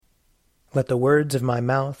Let the words of my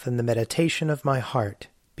mouth and the meditation of my heart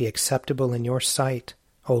be acceptable in your sight,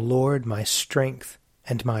 O Lord, my strength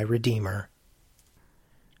and my Redeemer.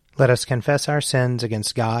 Let us confess our sins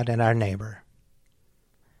against God and our neighbor.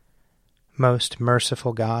 Most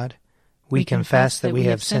merciful God, we confess that we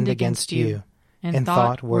have sinned against you in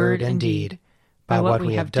thought, word, and deed, by what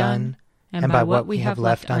we have done and by what we have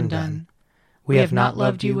left undone. We have not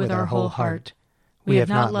loved you with our whole heart. We have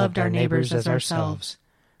not loved our neighbors as ourselves.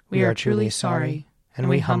 We are truly sorry, and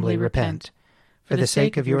we humbly repent. For the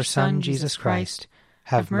sake of your Son, Jesus Christ,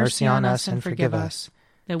 have mercy on us and forgive us,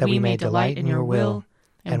 that we may delight in your will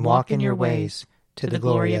and walk in your ways, to the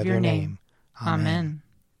glory of your name. Amen.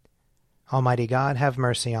 Almighty God, have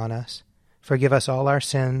mercy on us. Forgive us all our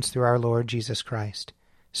sins through our Lord Jesus Christ.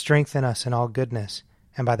 Strengthen us in all goodness,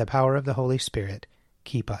 and by the power of the Holy Spirit,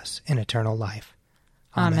 keep us in eternal life.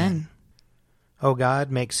 Amen. O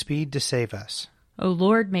God, make speed to save us. O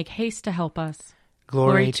Lord, make haste to help us.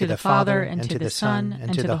 Glory to the Father, and to the Son,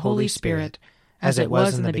 and to the Holy Spirit, as it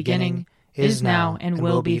was in the beginning, is now, and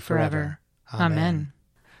will be forever. Amen.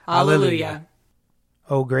 Alleluia.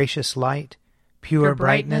 O gracious light, pure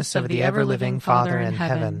brightness of the ever-living Father in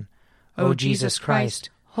heaven, O Jesus Christ,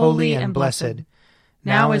 holy and blessed,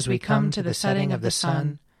 now as we come to the setting of the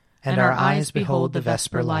sun, and our eyes behold the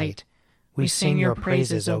vesper light, we sing your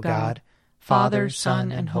praises, O God, Father,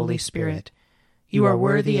 Son, and Holy Spirit. You are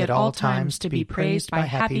worthy at all times to be praised by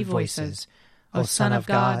happy voices, O Son of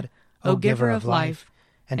God, O Giver of life,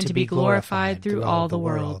 and to be glorified through all the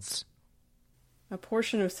worlds. A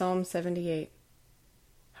portion of Psalm 78.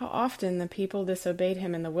 How often the people disobeyed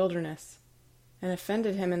him in the wilderness, and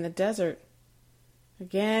offended him in the desert.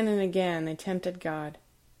 Again and again they tempted God,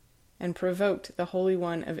 and provoked the Holy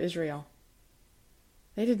One of Israel.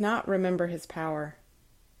 They did not remember his power,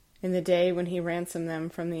 in the day when he ransomed them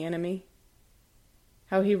from the enemy,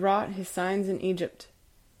 how he wrought his signs in Egypt,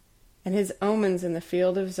 and his omens in the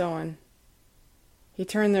field of Zoan. He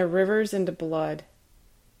turned their rivers into blood,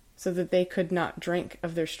 so that they could not drink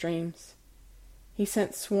of their streams. He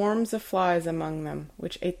sent swarms of flies among them,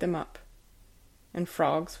 which ate them up, and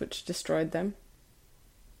frogs which destroyed them.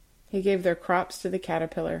 He gave their crops to the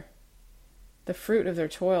caterpillar, the fruit of their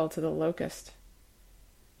toil to the locust.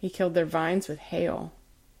 He killed their vines with hail,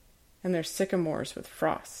 and their sycamores with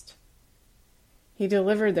frost. He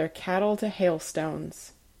delivered their cattle to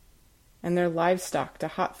hailstones, and their livestock to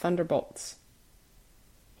hot thunderbolts.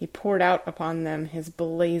 He poured out upon them his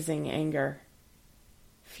blazing anger,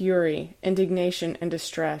 fury, indignation, and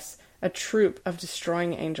distress, a troop of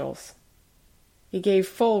destroying angels. He gave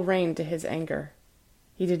full rein to his anger.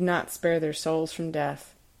 He did not spare their souls from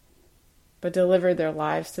death, but delivered their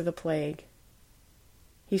lives to the plague.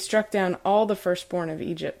 He struck down all the firstborn of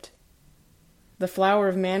Egypt, the flower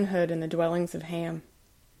of manhood in the dwellings of Ham.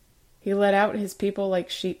 He led out his people like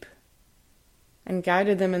sheep, and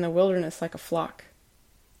guided them in the wilderness like a flock.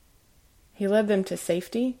 He led them to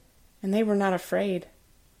safety, and they were not afraid,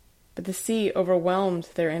 but the sea overwhelmed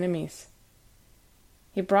their enemies.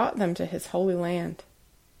 He brought them to his holy land,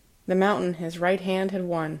 the mountain his right hand had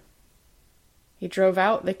won. He drove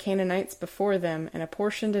out the Canaanites before them, and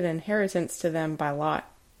apportioned an inheritance to them by lot.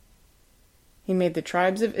 He made the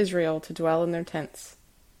tribes of Israel to dwell in their tents.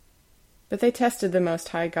 But they tested the Most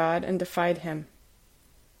High God and defied him,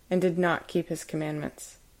 and did not keep his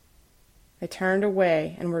commandments. They turned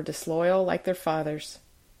away and were disloyal like their fathers.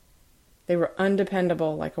 They were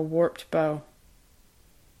undependable like a warped bow.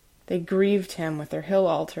 They grieved him with their hill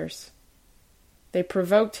altars. They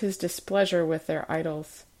provoked his displeasure with their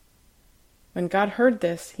idols. When God heard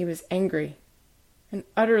this, he was angry, and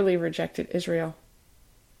utterly rejected Israel.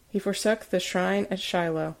 He forsook the shrine at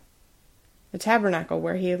Shiloh, the tabernacle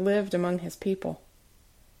where he had lived among his people.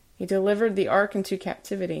 He delivered the ark into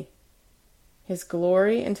captivity, his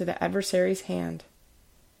glory into the adversary's hand.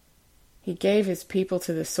 He gave his people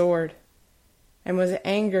to the sword, and was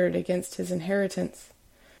angered against his inheritance.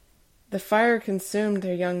 The fire consumed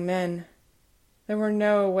their young men. There were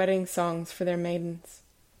no wedding songs for their maidens.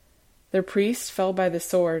 Their priests fell by the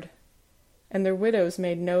sword, and their widows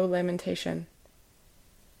made no lamentation.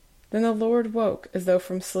 Then the Lord woke as though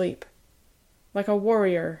from sleep, like a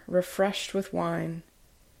warrior refreshed with wine.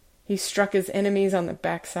 He struck his enemies on the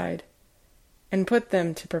backside, and put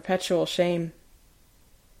them to perpetual shame.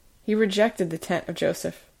 He rejected the tent of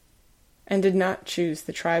Joseph, and did not choose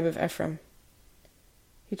the tribe of Ephraim.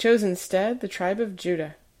 He chose instead the tribe of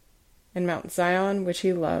Judah, and Mount Zion which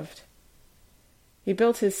he loved. He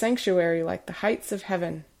built his sanctuary like the heights of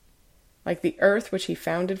heaven, like the earth which he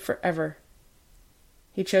founded forever.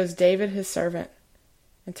 He chose David his servant,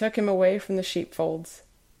 and took him away from the sheepfolds.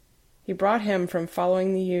 He brought him from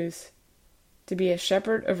following the ewes, to be a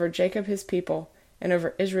shepherd over Jacob his people, and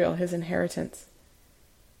over Israel his inheritance.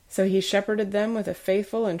 So he shepherded them with a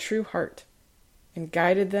faithful and true heart, and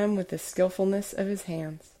guided them with the skillfulness of his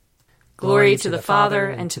hands. Glory to the Father,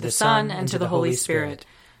 and to the Son, and to the Holy Spirit,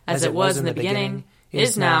 as it was in the beginning,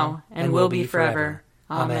 is now, and will be forever.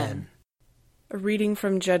 Amen. A reading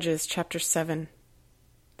from Judges chapter 7.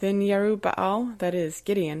 Then Yerub-Baal, that is,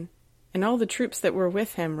 Gideon, and all the troops that were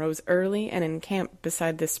with him rose early and encamped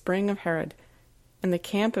beside the spring of Harod, and the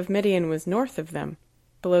camp of Midian was north of them,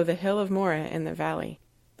 below the hill of Moreh in the valley.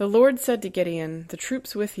 The Lord said to Gideon, "The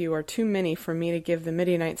troops with you are too many for me to give the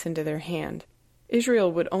Midianites into their hand.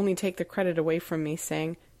 Israel would only take the credit away from me,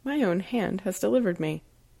 saying, 'My own hand has delivered me.'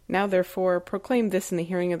 Now therefore proclaim this in the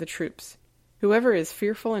hearing of the troops. Whoever is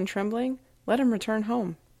fearful and trembling, let him return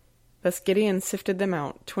home." Thus Gideon sifted them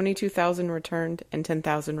out. 22,000 returned, and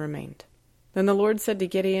 10,000 remained. Then the Lord said to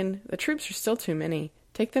Gideon, "The troops are still too many.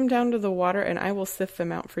 Take them down to the water, and I will sift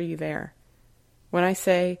them out for you there. When I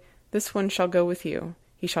say, 'This one shall go with you,'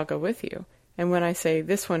 he shall go with you. And when I say,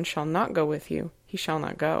 'This one shall not go with you,' he shall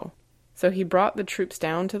not go." So he brought the troops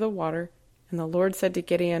down to the water, and the Lord said to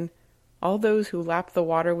Gideon, "All those who lap the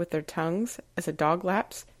water with their tongues, as a dog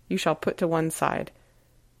laps, you shall put to one side.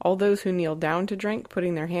 All those who kneel down to drink,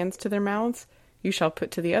 putting their hands to their mouths, you shall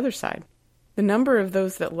put to the other side." The number of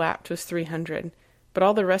those that lapped was 300, but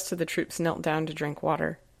all the rest of the troops knelt down to drink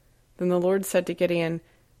water. Then the Lord said to Gideon,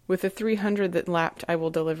 "With the 300 that lapped I will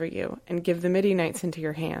deliver you, and give the Midianites into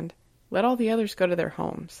your hand. Let all the others go to their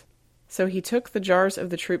homes." So he took the jars of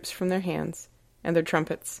the troops from their hands, and their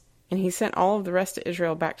trumpets, and he sent all of the rest of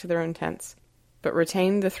Israel back to their own tents, but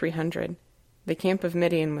retained the 300. The camp of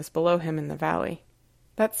Midian was below him in the valley.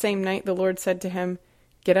 That same night the Lord said to him,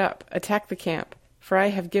 "Get up, attack the camp, for I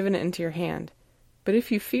have given it into your hand. But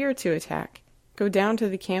if you fear to attack, go down to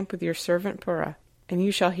the camp with your servant Purah, and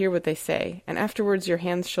you shall hear what they say, and afterwards your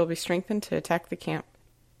hands shall be strengthened to attack the camp."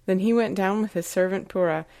 Then he went down with his servant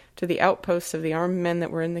Purah to the outposts of the armed men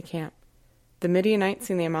that were in the camp. The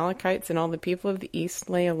Midianites and the Amalekites and all the people of the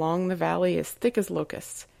east lay along the valley as thick as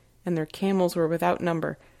locusts, and their camels were without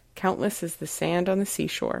number, countless as the sand on the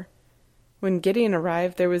seashore. When Gideon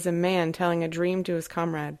arrived, there was a man telling a dream to his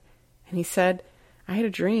comrade, and he said, "I had a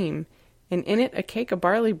dream, and in it a cake of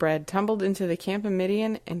barley bread tumbled into the camp of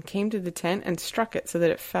Midian and came to the tent and struck it so that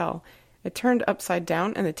it fell. It turned upside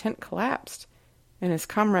down, and the tent collapsed." And his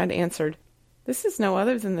comrade answered, "This is no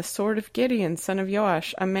other than the sword of Gideon, son of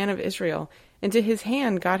Joash, a man of Israel. Into his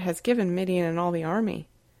hand God has given Midian and all the army."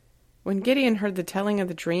 When Gideon heard the telling of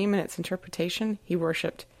the dream and its interpretation, he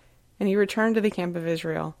worshipped, and he returned to the camp of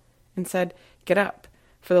Israel, and said, "Get up,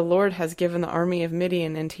 for the Lord has given the army of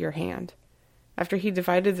Midian into your hand." After he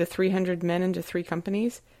divided the 300 men into 3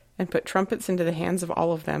 companies, and put trumpets into the hands of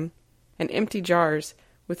all of them, and empty jars,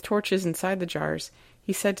 with torches inside the jars,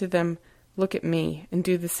 he said to them, "Look at me, and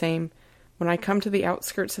do the same. When I come to the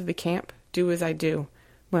outskirts of the camp, do as I do.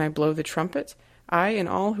 When I blow the trumpet, I and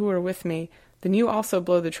all who are with me, then you also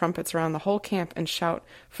blow the trumpets around the whole camp and shout,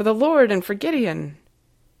 'For the Lord and for Gideon!'"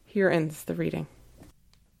 Here ends the reading.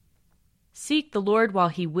 Seek the Lord while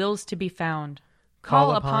he wills to be found.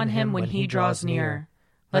 Call upon him when he draws near.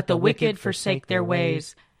 Let the wicked forsake their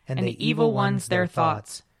ways, and the evil ones their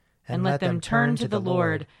thoughts. And let them turn to the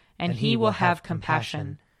Lord, and he will have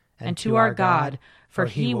compassion. And to our God, for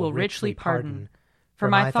he will richly pardon. For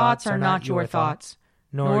my thoughts are not your thoughts,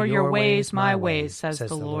 nor your ways my ways, says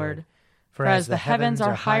the Lord. For as the heavens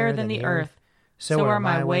are higher than the earth, so are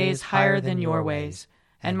my ways higher than your ways,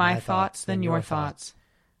 and my thoughts than your thoughts.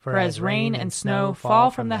 For as rain and snow fall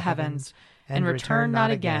from the heavens, and return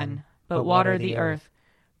not again, but water the earth,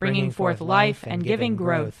 bringing forth life and giving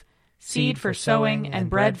growth, seed for sowing and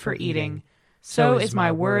bread for eating, so is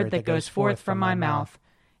my word that goes forth from my mouth.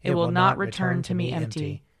 It will not return to me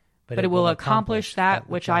empty, but it will accomplish that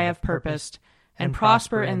which I have purposed, and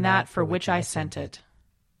prosper in that for which I sent it.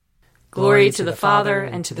 Glory to the Father,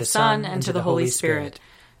 and to the Son, and to the Holy Spirit,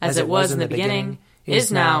 as it was in the beginning,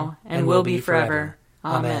 is now, and will be forever.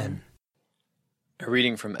 Amen. A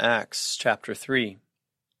reading from Acts chapter 3.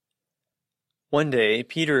 One day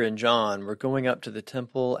Peter and John were going up to the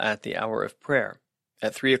temple at the hour of prayer,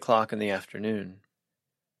 at 3:00 in the afternoon.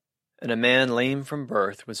 And a man lame from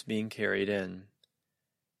birth was being carried in.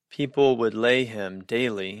 People would lay him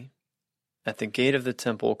daily at the gate of the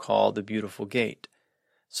temple called the Beautiful Gate,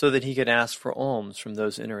 so that he could ask for alms from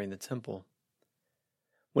those entering the temple.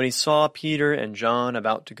 When he saw Peter and John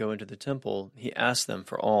about to go into the temple, he asked them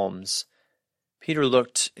for alms. Peter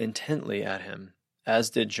looked intently at him, as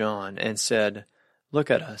did John, and said, "Look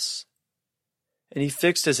at us." And he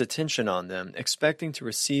fixed his attention on them, expecting to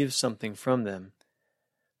receive something from them.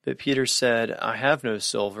 But Peter said, I have no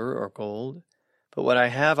silver or gold, but what I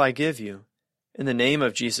have I give you. In the name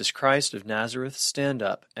of Jesus Christ of Nazareth, stand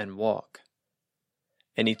up and walk.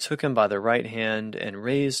 And he took him by the right hand and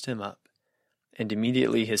raised him up, and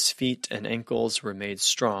immediately his feet and ankles were made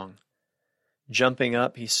strong. Jumping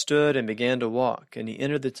up, he stood and began to walk, and he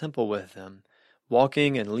entered the temple with them,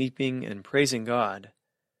 walking and leaping and praising God.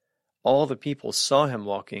 All the people saw him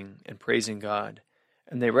walking and praising God,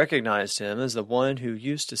 and they recognized him as the one who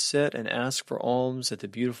used to sit and ask for alms at the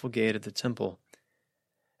beautiful gate of the temple.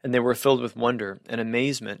 And they were filled with wonder and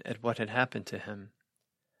amazement at what had happened to him.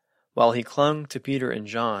 While he clung to Peter and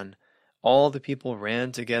John, all the people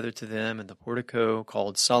ran together to them in the portico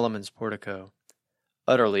called Solomon's Portico,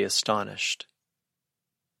 utterly astonished.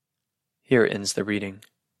 Here ends the reading.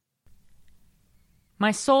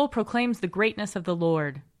 My soul proclaims the greatness of the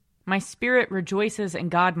Lord. My spirit rejoices in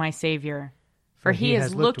God my Savior. For he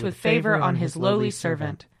has looked with favor on his lowly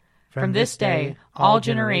servant. From this day all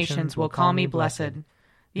generations will call me blessed.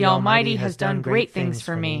 The Almighty has done great things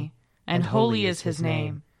for me, and holy is his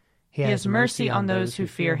name. He has mercy on those who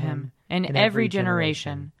fear him, in every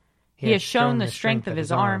generation. He has shown the strength of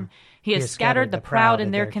his arm. He has scattered the proud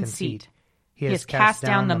in their conceit. He has cast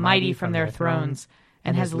down the mighty from their thrones,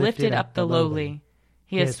 and has lifted up the lowly.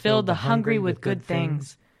 He has filled the hungry with good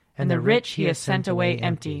things, and the rich he has sent away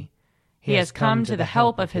empty. He has come to the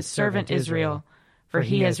help of his servant Israel, for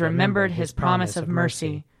he has remembered his promise of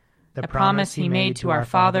mercy, the promise he made to our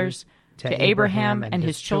fathers, to Abraham and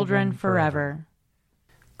his children forever.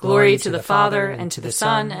 Glory to the Father, and to the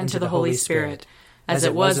Son, and to the Holy Spirit, as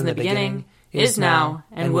it was in the beginning, is now,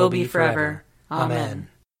 and will be forever. Amen.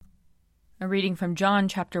 A reading from John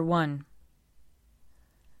chapter 1.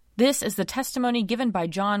 This is the testimony given by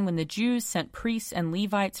John when the Jews sent priests and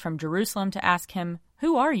Levites from Jerusalem to ask him,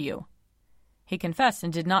 Who are you? He confessed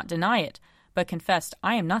and did not deny it, but confessed,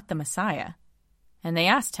 I am not the Messiah. And they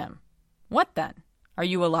asked him, What then? Are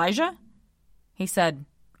you Elijah? He said,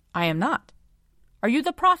 I am not. Are you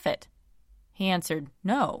the prophet? He answered,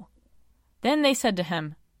 No. Then they said to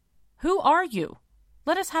him, Who are you?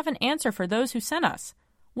 Let us have an answer for those who sent us.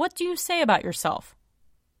 What do you say about yourself?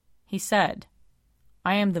 He said,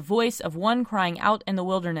 I am the voice of one crying out in the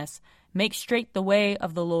wilderness, Make straight the way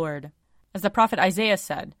of the Lord. As the prophet Isaiah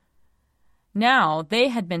said, Now they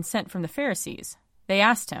had been sent from the Pharisees. They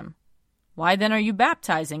asked him, Why then are you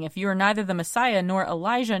baptizing if you are neither the Messiah nor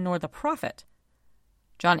Elijah nor the prophet?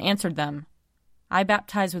 John answered them, I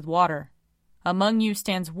baptize with water. Among you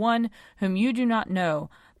stands one whom you do not know,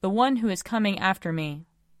 the one who is coming after me.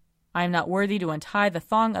 I am not worthy to untie the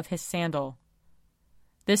thong of his sandal.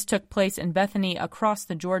 This took place in Bethany across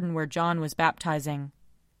the Jordan where John was baptizing.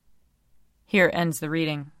 Here ends the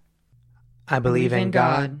reading. I believe in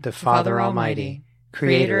God, the Father Almighty,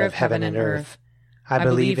 creator of heaven and earth. I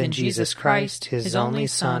believe in Jesus Christ, his only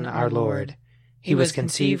Son, our Lord. He was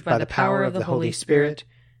conceived by the power of the Holy Spirit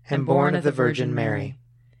and born of the Virgin Mary.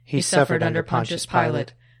 He suffered under Pontius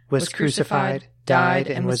Pilate, was crucified, died,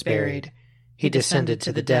 and was buried. He descended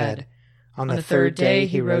to the dead. On the third day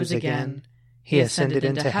he rose again. He ascended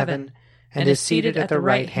into heaven, and is seated at the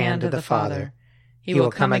right hand of the Father. He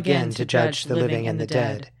will come again to judge the living and the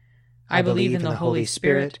dead. I believe in the Holy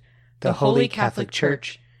Spirit, the Holy Catholic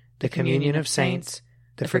Church, the communion of saints,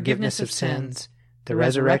 the forgiveness of sins, the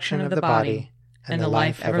resurrection of the body, and the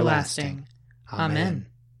life everlasting. Amen.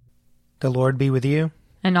 The Lord be with you.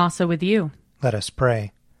 And also with you. Let us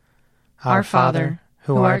pray. Our Father,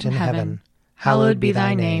 who art in heaven, hallowed be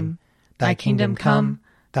thy name. Thy kingdom come,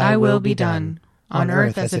 thy will be done, on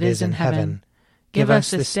earth as it is in heaven. Give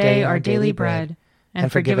us this day our daily bread,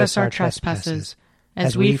 and forgive us our trespasses,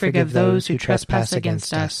 as we forgive those who trespass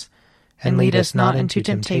against us. And lead us not into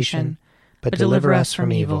temptation, but deliver us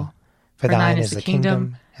from evil. For thine is the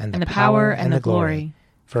kingdom, and the power, and the glory,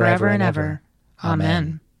 forever and ever.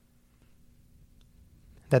 Amen.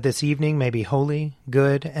 That this evening may be holy,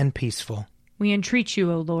 good, and peaceful. We entreat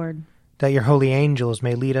you, O Lord. That your holy angels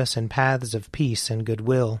may lead us in paths of peace and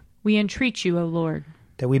goodwill. We entreat you, O Lord.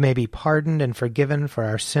 That we may be pardoned and forgiven for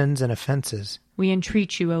our sins and offenses. We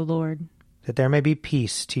entreat you, O Lord. That there may be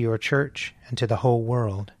peace to your church and to the whole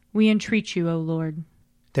world. We entreat you, O Lord.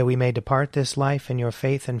 That we may depart this life in your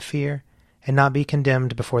faith and fear, and not be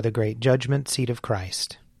condemned before the great judgment seat of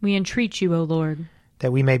Christ. We entreat you, O Lord.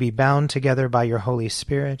 That we may be bound together by your Holy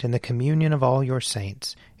Spirit in the communion of all your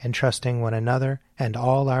saints, entrusting one another and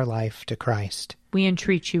all our life to Christ. We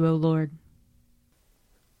entreat you, O Lord.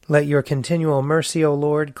 Let your continual mercy, O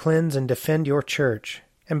Lord, cleanse and defend your church,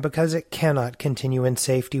 and because it cannot continue in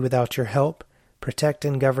safety without your help, protect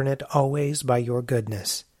and govern it always by your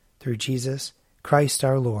goodness. Through Jesus Christ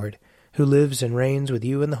our Lord, who lives and reigns with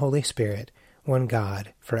you in the Holy Spirit, one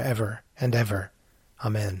God, forever and ever.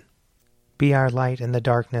 Amen. Be our light in the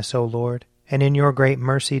darkness, O Lord, and in your great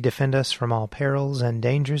mercy defend us from all perils and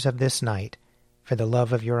dangers of this night, for the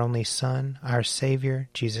love of your only Son, our Savior,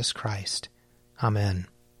 Jesus Christ. Amen.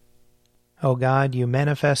 O God, you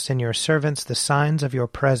manifest in your servants the signs of your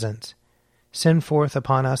presence. Send forth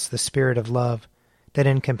upon us the Spirit of love, that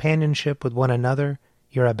in companionship with one another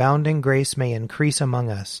your abounding grace may increase among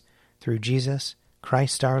us, through Jesus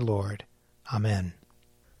Christ our Lord. Amen.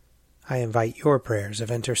 I invite your prayers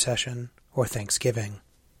of intercession or thanksgiving.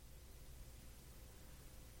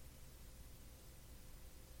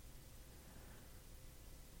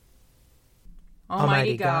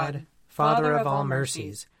 Almighty God, Father of all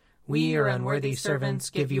mercies, we, your unworthy servants,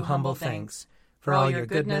 give you humble thanks for all your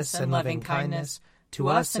goodness and loving kindness to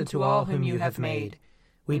us and to all whom you have made.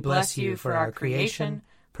 We bless you for our creation,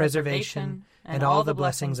 preservation, and all the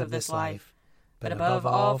blessings of this life, but above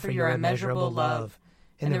all for your immeasurable love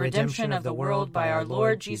in the redemption of the world by our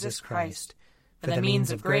Lord Jesus Christ, for the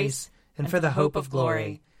means of grace and for the hope of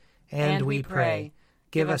glory. And we pray,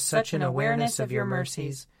 give us such an awareness of your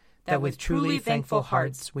mercies that with truly thankful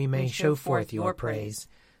hearts we may show forth your praise,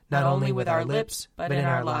 not only with our lips, but in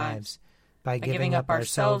our lives, by giving up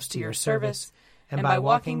ourselves to your service, and by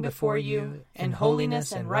walking before you in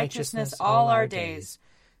holiness and righteousness all our days,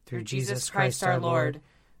 through Jesus Christ our Lord,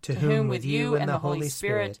 to whom with you and the Holy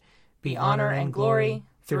Spirit be honor and glory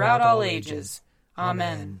throughout all ages.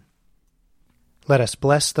 Amen. Let us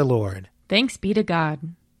bless the Lord. Thanks be to God.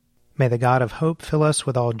 May the God of hope fill us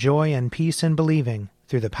with all joy and peace in believing,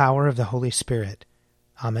 through the power of the Holy Spirit.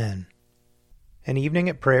 Amen. An Evening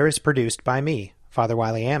at Prayer is produced by me, Father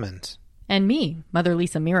Wiley Ammons. And me, Mother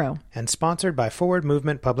Lisa Miro. And sponsored by Forward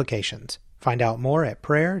Movement Publications. Find out more at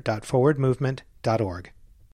prayer.forwardmovement.org.